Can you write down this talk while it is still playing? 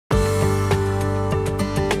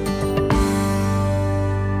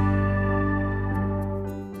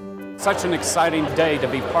Such an exciting day to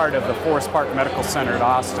be part of the Forest Park Medical Center at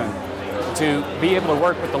Austin, to be able to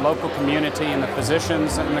work with the local community and the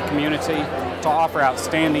physicians in the community to offer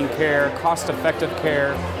outstanding care, cost-effective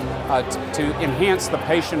care, to enhance the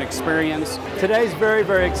patient experience. Today's very,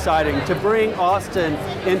 very exciting. To bring Austin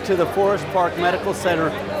into the Forest Park Medical Center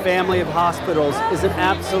family of hospitals is an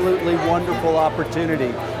absolutely wonderful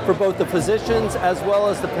opportunity for both the physicians as well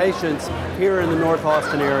as the patients here in the North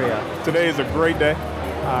Austin area. Today is a great day.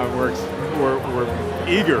 We're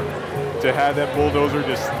eager to have that bulldozer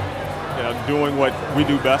just doing what we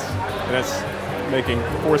do best, and that's making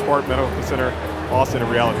Forest Park Medical Center Austin a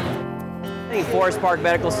reality. I think Forest Park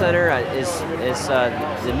Medical Center is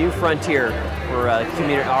the new frontier for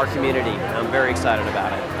our community. I'm very excited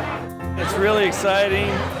about it. It's really exciting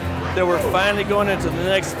that we're finally going into the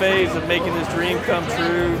next phase of making this dream come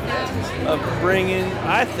true, of bringing,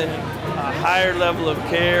 I think, a higher level of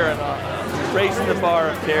care and raising the bar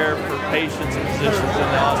of care for patients and physicians in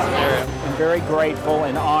the Austin area. I'm very grateful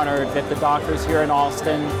and honored that the doctors here in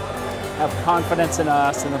Austin have confidence in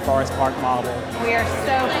us in the Forest Park model. We are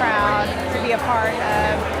so proud to be a part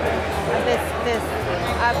of this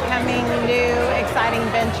upcoming new exciting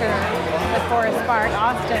venture with Forest Park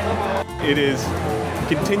Austin. It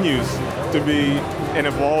continues to be an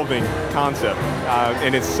evolving concept,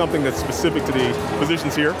 and it's something that's specific to the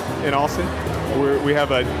physicians here in Austin. We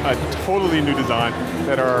have a totally new design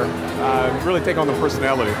that really take on the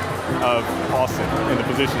personality of Austin and the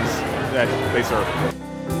physicians that they serve.